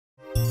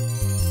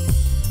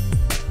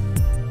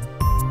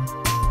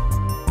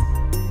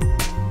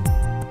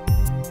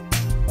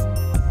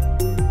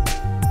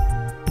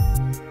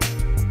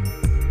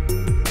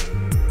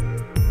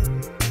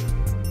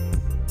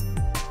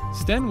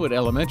Stenwood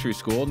Elementary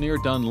School near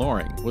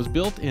Dunloring was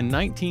built in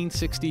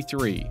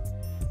 1963.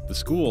 The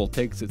school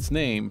takes its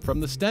name from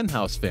the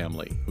Stenhouse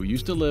family, who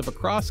used to live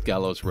across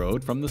Gallows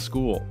Road from the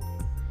school.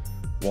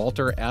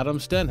 Walter Adam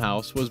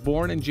Stenhouse was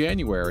born in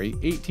January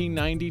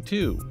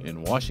 1892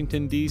 in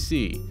Washington,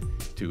 D.C.,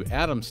 to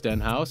Adam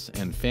Stenhouse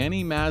and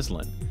Fanny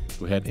Maslin,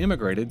 who had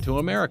immigrated to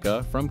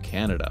America from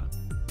Canada.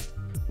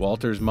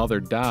 Walter's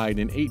mother died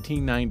in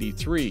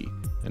 1893,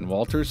 and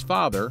Walter's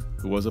father,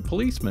 who was a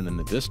policeman in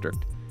the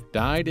district,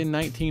 died in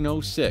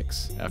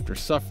 1906 after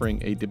suffering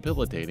a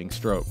debilitating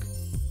stroke.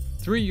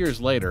 3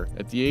 years later,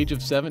 at the age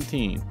of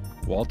 17,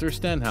 Walter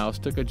Stenhouse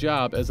took a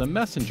job as a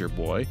messenger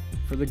boy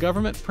for the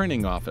government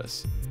printing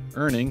office,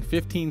 earning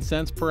 15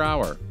 cents per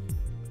hour.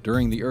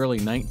 During the early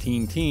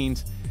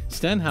 19-teens,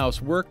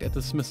 Stenhouse worked at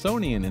the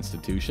Smithsonian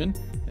Institution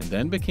and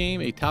then became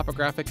a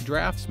topographic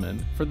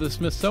draftsman for the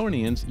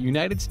Smithsonian's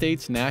United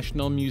States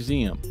National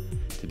Museum,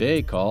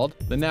 today called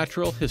the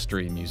Natural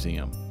History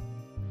Museum.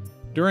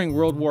 During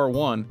World War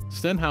I,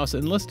 Stenhouse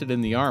enlisted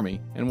in the Army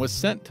and was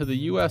sent to the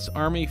U.S.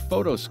 Army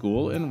Photo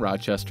School in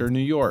Rochester, New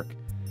York.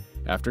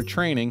 After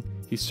training,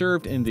 he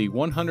served in the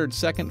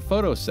 102nd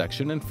Photo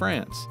Section in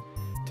France,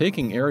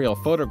 taking aerial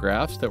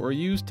photographs that were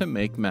used to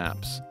make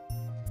maps.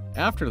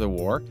 After the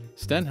war,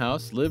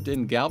 Stenhouse lived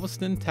in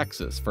Galveston,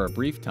 Texas for a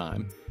brief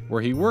time,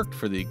 where he worked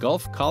for the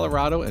Gulf,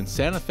 Colorado and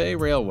Santa Fe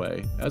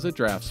Railway as a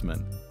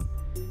draftsman.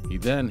 He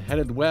then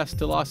headed west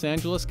to Los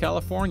Angeles,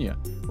 California,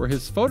 where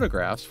his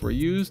photographs were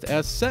used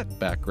as set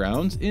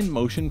backgrounds in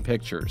motion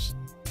pictures.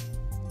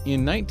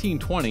 In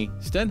 1920,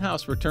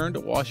 Stenhouse returned to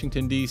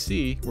Washington,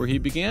 D.C., where he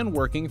began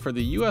working for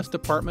the U.S.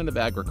 Department of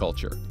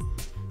Agriculture.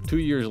 2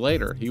 years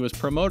later, he was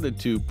promoted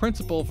to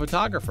principal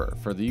photographer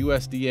for the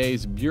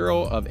USDA's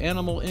Bureau of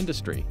Animal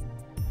Industry.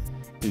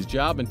 His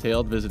job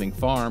entailed visiting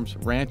farms,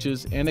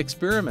 ranches, and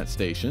experiment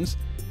stations,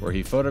 where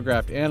he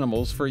photographed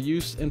animals for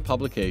use in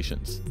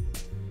publications.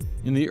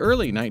 In the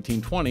early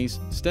 1920s,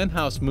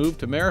 Stenhouse moved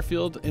to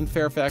Merrifield in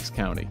Fairfax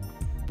County,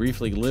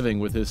 briefly living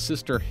with his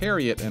sister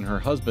Harriet and her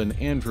husband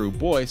Andrew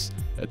Boyce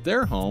at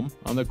their home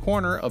on the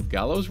corner of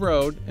Gallows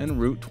Road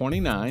and Route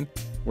 29,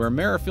 where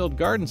Merrifield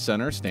Garden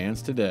Center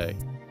stands today.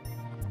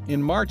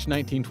 In March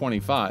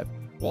 1925,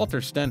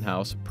 Walter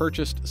Stenhouse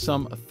purchased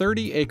some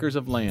 30 acres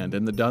of land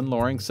in the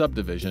Dunloring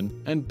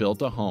subdivision and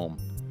built a home.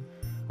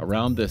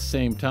 Around this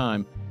same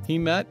time, he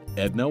met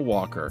Edna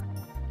Walker,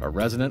 a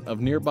resident of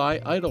nearby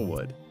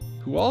Idlewood,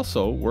 who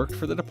also worked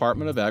for the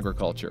Department of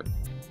Agriculture.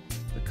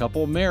 The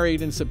couple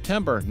married in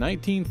September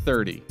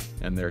 1930,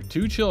 and their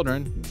two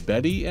children,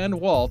 Betty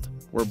and Walt,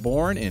 were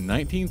born in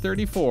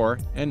 1934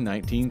 and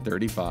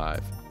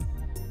 1935.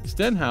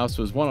 Stenhouse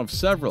was one of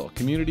several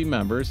community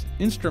members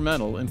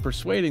instrumental in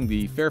persuading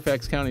the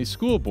Fairfax County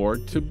School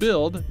Board to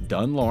build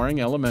Dunloring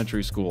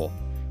Elementary School,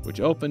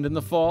 which opened in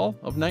the fall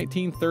of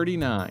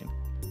 1939.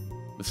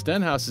 The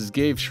Stenhouses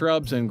gave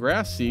shrubs and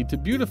grass seed to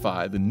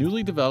beautify the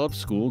newly developed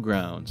school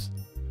grounds.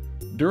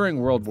 During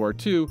World War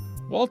II,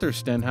 Walter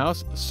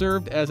Stenhouse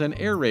served as an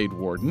air raid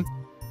warden,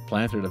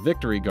 planted a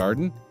victory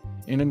garden,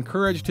 and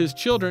encouraged his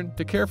children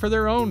to care for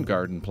their own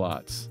garden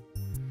plots.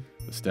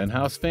 The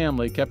Stenhouse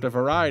family kept a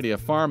variety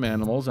of farm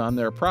animals on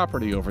their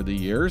property over the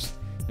years,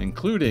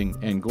 including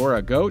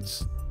Angora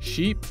goats,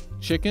 sheep,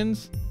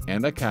 chickens,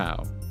 and a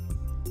cow.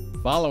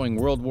 Following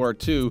World War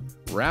II,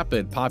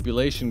 rapid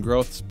population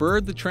growth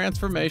spurred the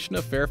transformation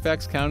of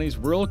Fairfax County's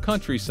rural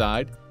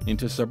countryside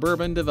into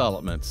suburban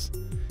developments.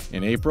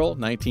 In April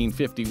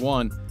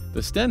 1951, the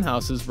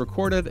Stenhouses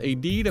recorded a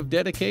deed of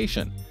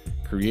dedication,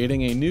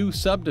 creating a new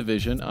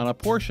subdivision on a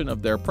portion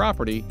of their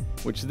property,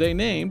 which they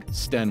named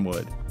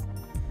Stenwood.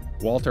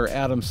 Walter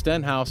Adam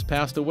Stenhouse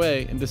passed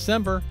away in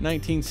December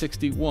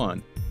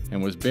 1961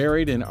 and was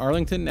buried in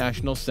Arlington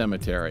National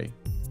Cemetery.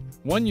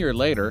 1 year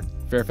later,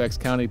 Fairfax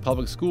County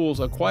Public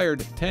Schools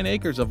acquired 10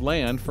 acres of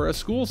land for a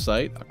school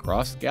site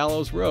across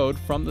Gallows Road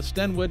from the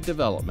Stenwood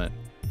development.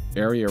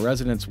 Area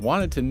residents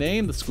wanted to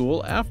name the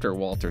school after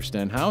Walter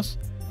Stenhouse,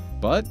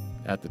 but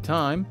at the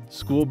time,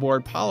 school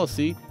board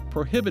policy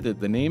prohibited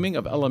the naming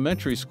of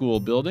elementary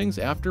school buildings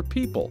after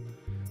people,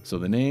 so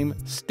the name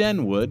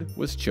Stenwood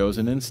was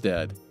chosen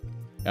instead.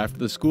 After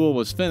the school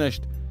was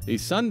finished, a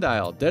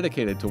sundial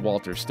dedicated to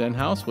Walter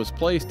Stenhouse was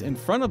placed in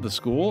front of the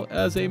school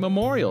as a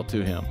memorial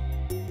to him.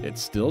 It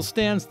still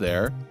stands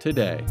there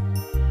today.